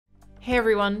Hey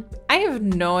everyone, I have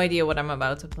no idea what I'm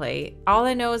about to play. All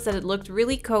I know is that it looked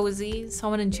really cozy.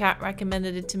 Someone in chat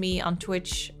recommended it to me on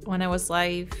Twitch when I was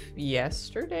live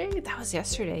yesterday. That was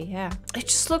yesterday, yeah. It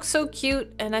just looks so cute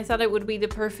and I thought it would be the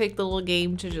perfect little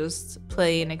game to just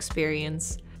play and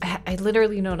experience. I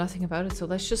literally know nothing about it, so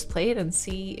let's just play it and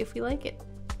see if we like it.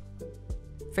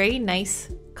 Very nice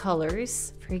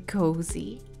colors, very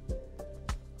cozy.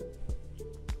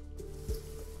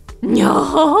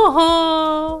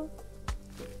 No.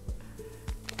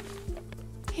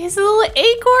 His little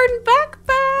acorn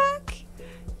backpack.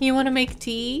 You want to make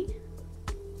tea?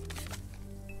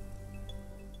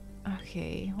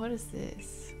 Okay, what is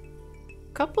this?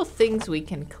 Couple things we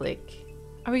can click.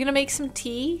 Are we gonna make some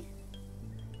tea?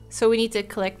 So we need to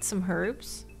collect some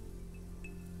herbs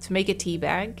to make a tea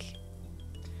bag.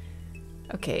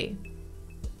 Okay.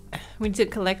 We need to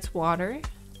collect water.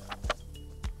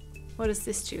 What does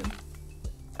this do?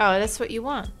 Oh, that's what you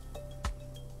want.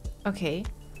 Okay.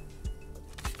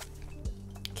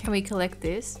 Can we collect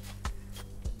this?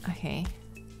 Okay.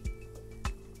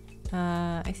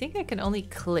 I think I can only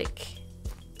click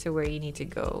to where you need to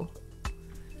go.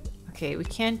 Okay, we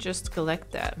can't just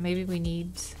collect that. Maybe we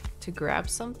need to grab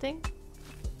something?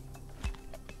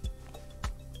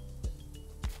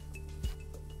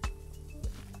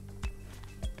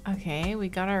 Okay, we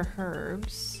got our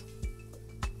herbs.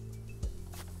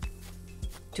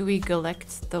 Do we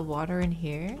collect the water in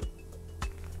here?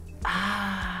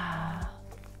 Ah!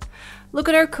 Look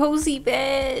at our cozy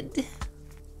bed!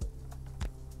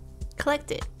 Collect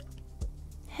it.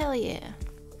 Hell yeah.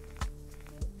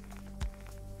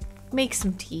 Make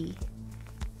some tea.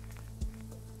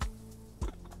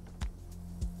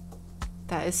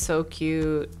 That is so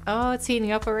cute. Oh, it's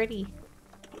heating up already.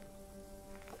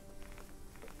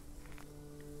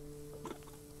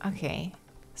 Okay,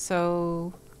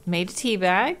 so made a tea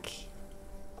bag.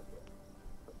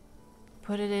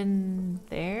 Put it in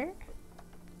there.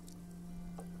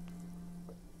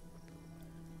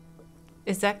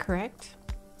 Is that correct?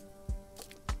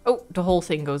 Oh, the whole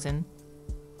thing goes in.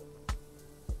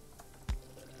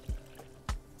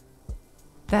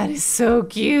 That is so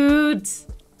cute.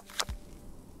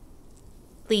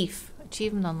 Leaf,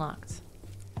 achievement unlocked.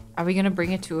 Are we gonna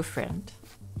bring it to a friend?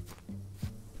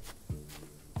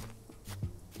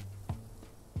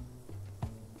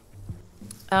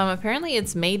 Apparently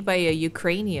it's made by a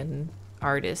Ukrainian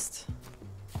artist.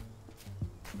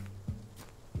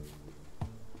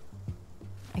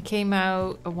 It came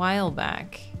out a while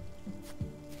back.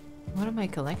 What am I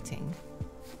collecting?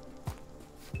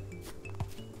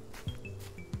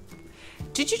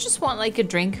 Did you just want like a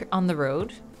drink on the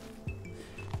road?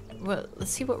 Well,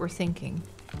 let's see what we're thinking.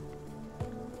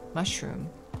 Mushroom.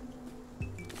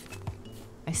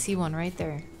 I see one right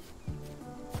there.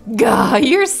 God,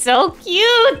 you're so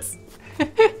cute!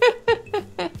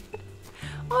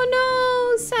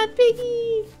 Oh no, sad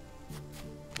piggy!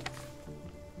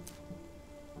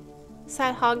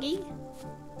 Sad hoggy?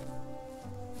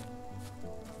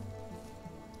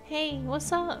 Hey,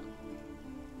 what's up?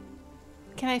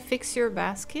 Can I fix your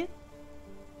basket?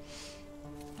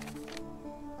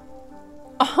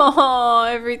 Oh,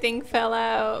 everything fell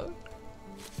out.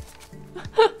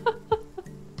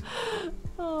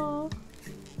 Oh.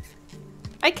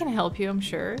 I can help you, I'm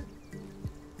sure.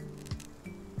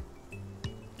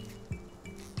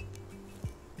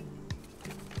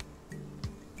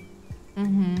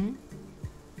 Mm-hmm.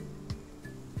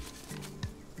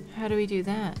 How do we do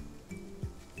that?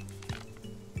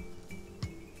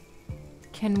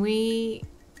 Can we...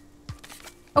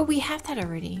 Oh, we have that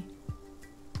already.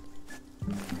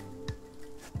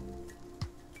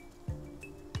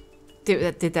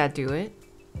 Did that do it?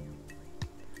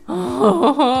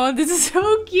 Oh, this is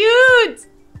so cute!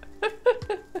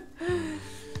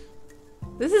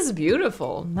 This is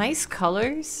beautiful. Nice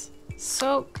colors.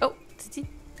 So... Oh,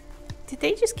 did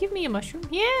they just give me a mushroom?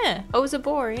 Yeah! Oh, it's a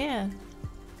boar, yeah.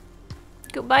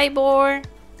 Goodbye, boar.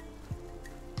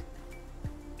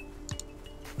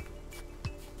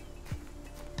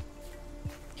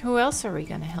 Who else are we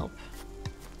gonna help?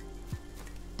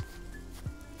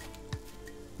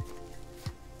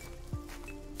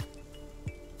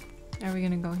 Are we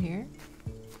gonna go here?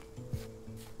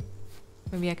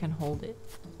 Maybe I can hold it.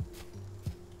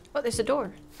 Oh, there's a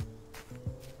door.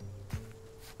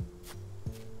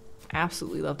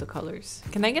 Absolutely love the colors.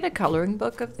 Can I get a coloring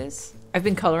book of this? I've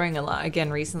been coloring a lot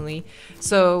again recently.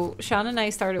 So Sean and I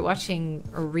started watching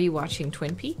or rewatching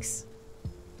Twin Peaks.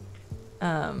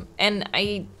 And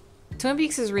Twin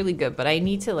Peaks is really good, but I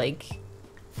need to like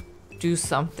do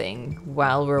something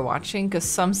while we're watching because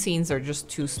some scenes are just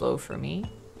too slow for me.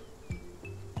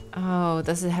 Oh,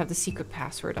 does it have the secret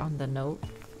password on the note?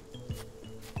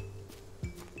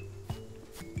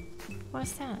 What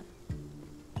is that?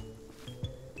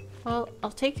 Well,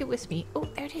 I'll take it with me. Oh,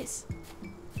 there it is.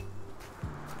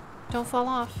 Don't fall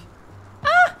off.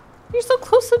 Ah! You're so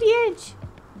close to the edge.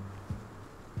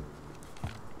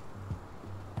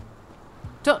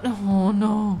 Don't. Oh,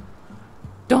 no.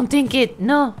 Don't think it.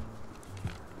 No.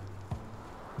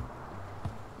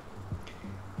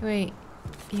 Wait.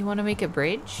 You want to make a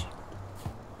bridge?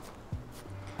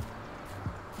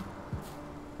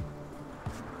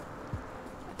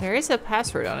 There is a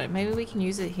password on it. Maybe we can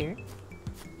use it here.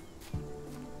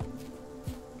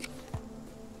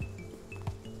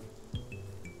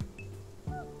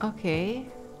 Okay.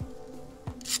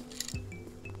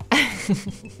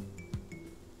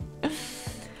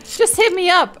 Just hit me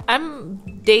up.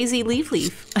 I'm Daisy Leaf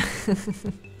Leaf.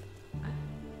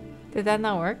 Did that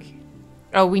not work?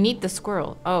 Oh, we need the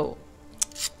squirrel. Oh.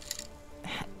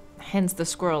 Hence the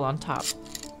squirrel on top.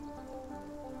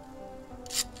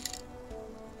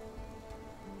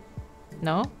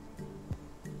 No?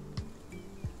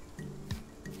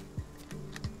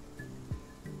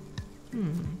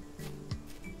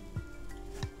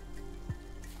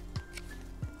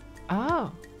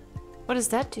 Oh. What does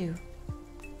that do?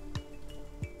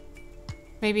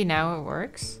 Maybe now it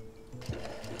works?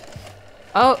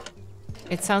 Oh!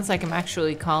 It sounds like I'm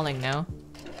actually calling now.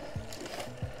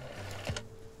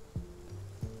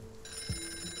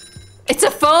 It's a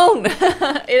phone!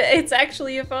 It's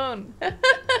actually a phone.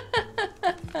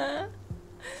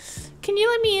 Can you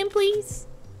let me in, please?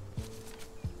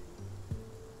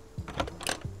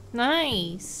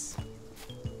 Nice.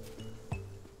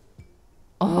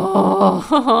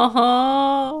 Oh,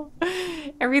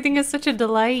 everything is such a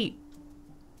delight.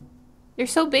 You're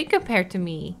so big compared to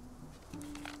me.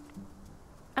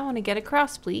 I want to get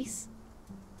across, please.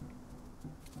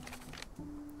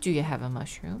 Do you have a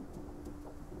mushroom?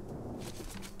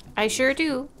 I sure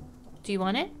do. Do you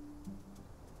want it?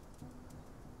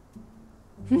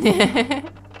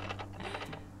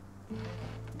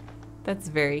 That's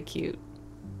very cute.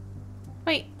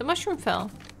 Wait, the mushroom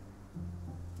fell.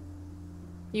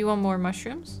 You want more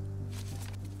mushrooms?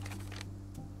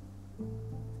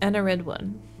 And a red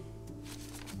one.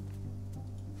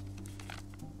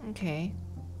 Okay.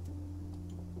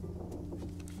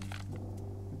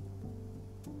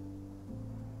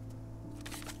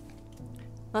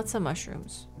 Lots of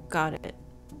mushrooms. Got it.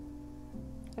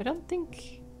 I don't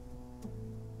think...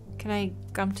 Can I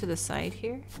come to the side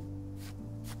here?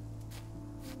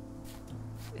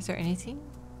 Is there anything?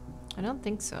 I don't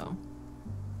think so.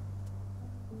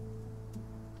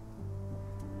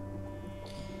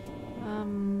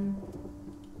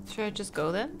 Should I just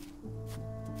go then?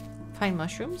 Find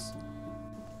mushrooms?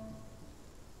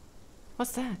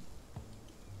 What's that?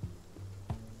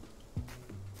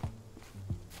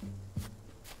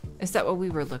 Is that what we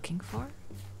were looking for?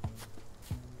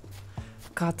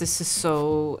 God, this is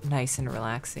so nice and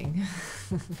relaxing.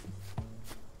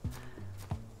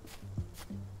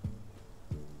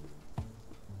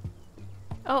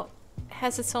 Oh, it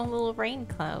has its own little rain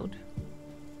cloud.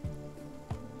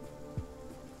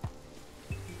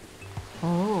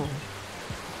 Oh.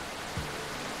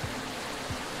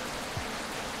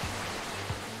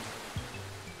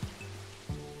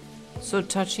 So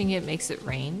touching it makes it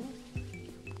rain?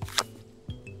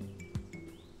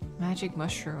 Magic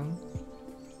mushroom.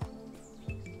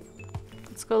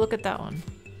 Let's go look at that one.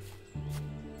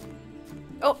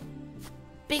 Oh!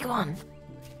 Big one!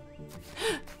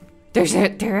 They're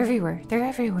everywhere. They're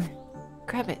everywhere.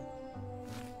 Grab it.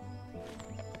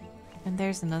 And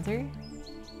there's another.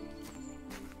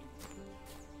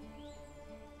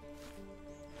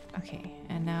 Okay,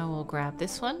 and now we'll grab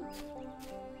this one.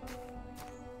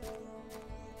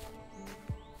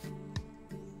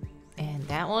 And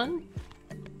that one.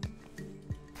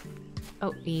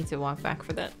 Oh, you need to walk back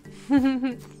for that.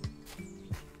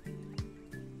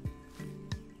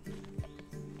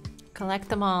 Collect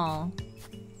them all.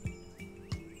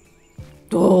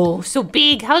 Oh, so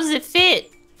big! How does it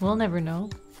fit? We'll never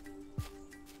know.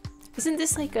 Isn't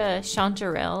this like a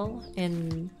chanterelle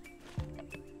in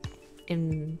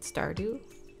Stardew?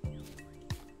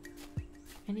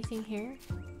 Anything here?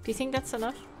 Do you think that's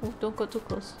enough? Oh, don't go too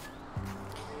close.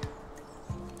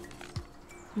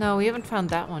 No, we haven't found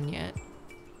that one yet.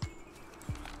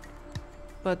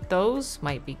 But those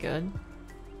might be good.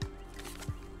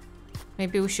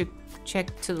 Maybe we should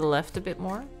check to the left a bit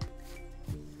more.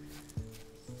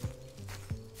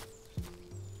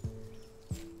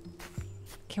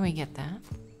 Can we get that?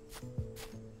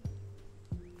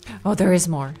 Oh, there is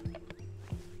more.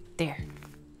 There.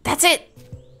 That's it!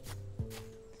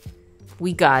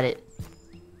 We got it.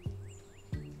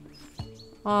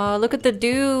 Oh, look at the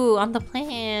dew on the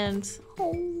plants.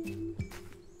 Oh.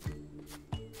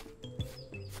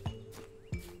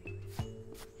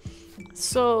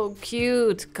 So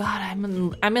cute. God,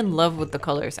 I'm in love with the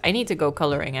colors. I need to go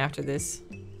coloring after this.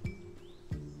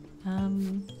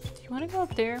 Do you want to go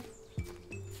up there?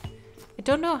 I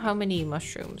don't know how many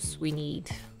mushrooms we need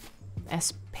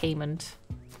as payment.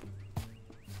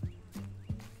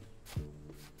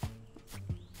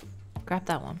 Grab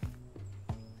that one.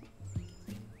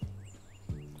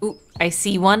 Ooh, I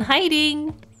see one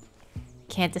hiding.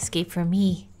 Can't escape from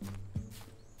me.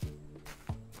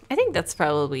 I think that's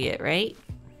probably it, right?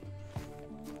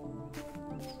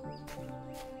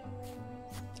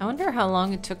 I wonder how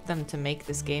long it took them to make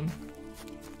this game.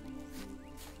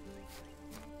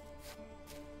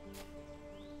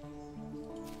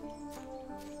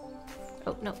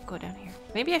 Oh, no, go down here.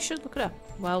 Maybe I should look it up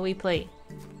while we play.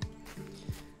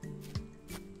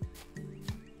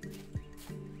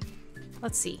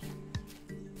 Let's see.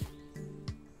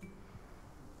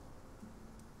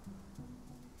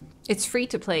 It's free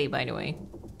to play, by the way.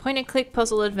 Point-and-click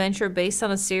puzzle adventure based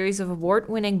on a series of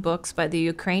award-winning books by the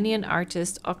Ukrainian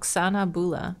artist Oksana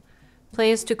Bula.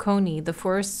 Play as Tukoni, the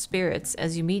forest spirits,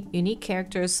 as you meet unique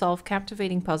characters, solve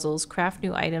captivating puzzles, craft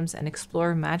new items, and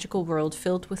explore a magical world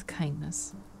filled with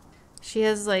kindness. She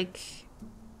has, like,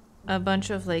 a bunch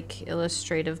of, like,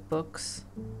 illustrative books.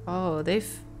 Oh,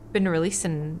 they've been released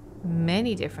in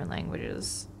many different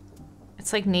languages.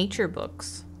 It's like nature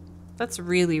books. That's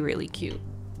really, really cute.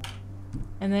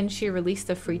 And then she released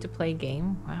a free-to-play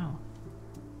game. Wow.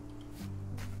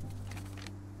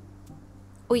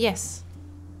 Oh, yes.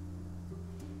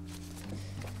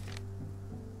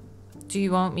 Do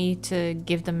you want me to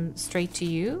give them straight to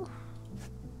you?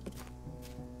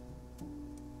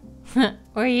 Where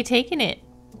are you taking it?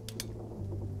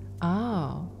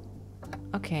 Oh.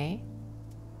 Okay.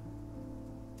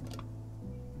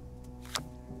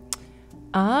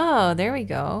 Oh, there we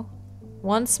go.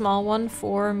 One small one,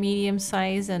 4 medium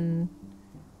size, and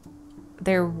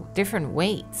they're different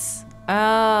weights.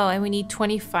 Oh, and we need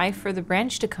 25 for the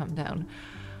branch to come down.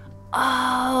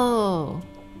 Oh.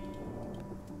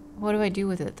 What do I do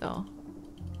with it though?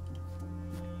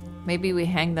 Maybe we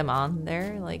hang them on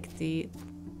there like the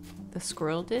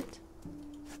squirrel did?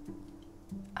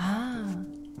 Ah.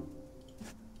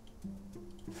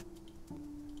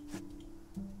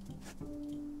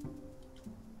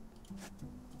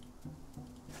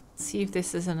 See if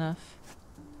this is enough.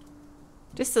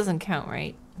 This doesn't count,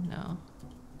 right? No.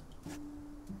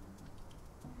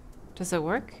 Does it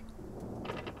work?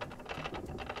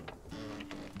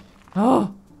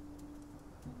 Oh!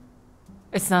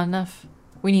 It's not enough.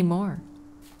 We need more.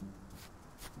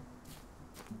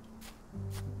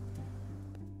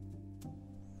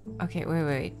 Okay,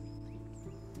 wait.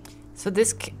 So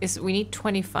this is, we need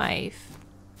 25.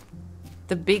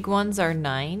 The big ones are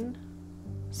 9.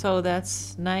 So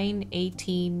that's 9,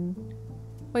 18.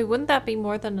 Wait, wouldn't that be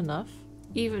more than enough?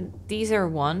 Even these are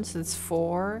 1, so it's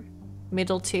 4.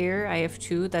 Middle tier, I have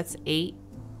 2, that's 8.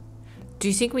 Do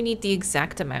you think we need the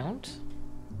exact amount?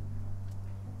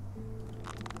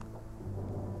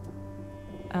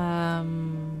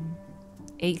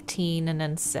 18 and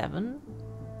then 7.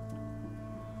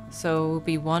 So it would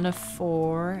be 1 of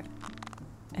 4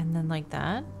 and then like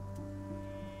that.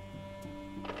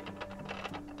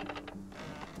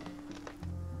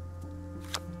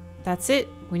 That's it.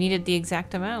 We needed the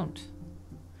exact amount.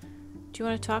 Do you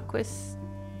want to talk with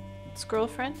this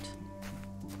girlfriend?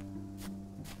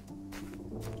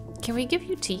 Can we give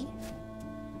you tea?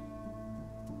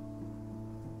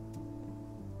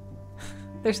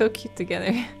 They're so cute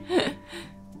together.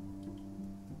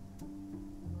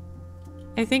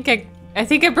 I think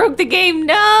I broke the game.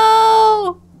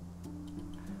 No!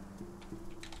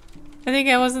 I think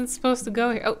I wasn't supposed to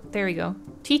go here. Oh, there we go.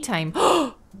 Tea time.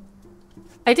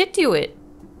 I did do it.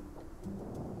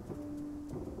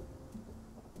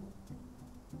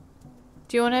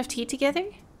 Do you want to have tea together?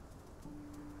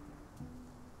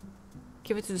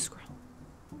 Give it to the squirrel.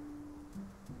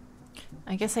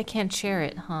 I guess I can't share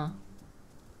it, huh?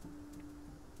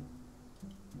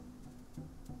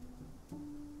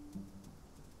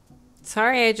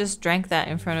 Sorry I just drank that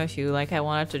in front of you, like I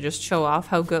wanted to just show off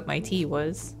how good my tea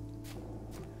was.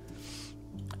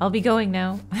 I'll be going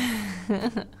now.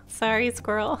 Sorry,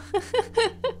 squirrel.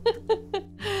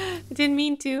 I didn't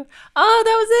mean to. Oh,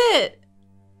 that was it!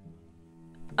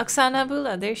 Oksana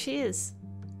Bula, there she is.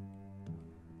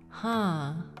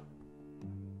 Huh.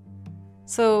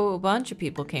 So a bunch of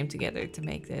people came together to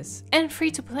make this. And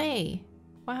free to play.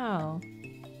 Wow.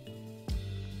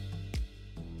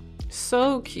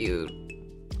 So cute.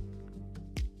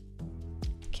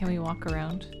 Can we walk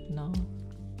around? No.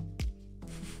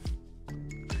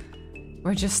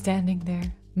 We're just standing there,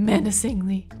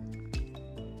 menacingly.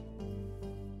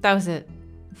 That was it.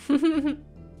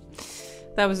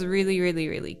 That was really, really,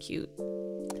 really cute.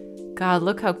 God,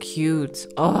 look how cute.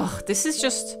 Oh, this is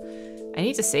just... I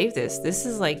need to save this. This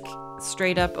is like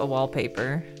straight up a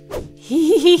wallpaper.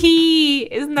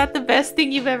 Isn't that the best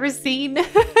thing you've ever seen?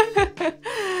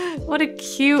 What a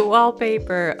cute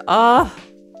wallpaper. Oh,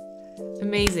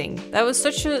 amazing. That was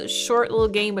such a short little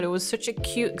game, but it was such a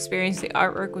cute experience. The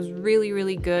artwork was really,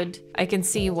 really good. I can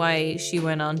see why she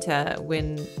went on to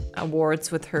win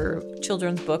awards with her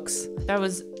children's books. That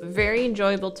was very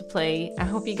enjoyable to play. I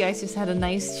hope you guys just had a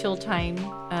nice chill time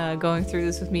going through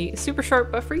this with me. Super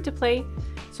short, but free to play.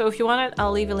 So if you want it,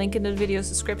 I'll leave a link in the video's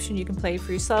description. You can play it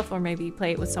for yourself or maybe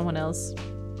play it with someone else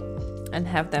and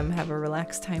have them have a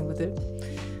relaxed time with it.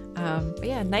 But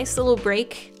yeah, nice little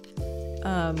break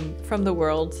from the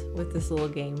world with this little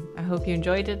game. I hope you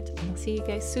enjoyed it, and I'll see you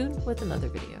guys soon with another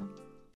video.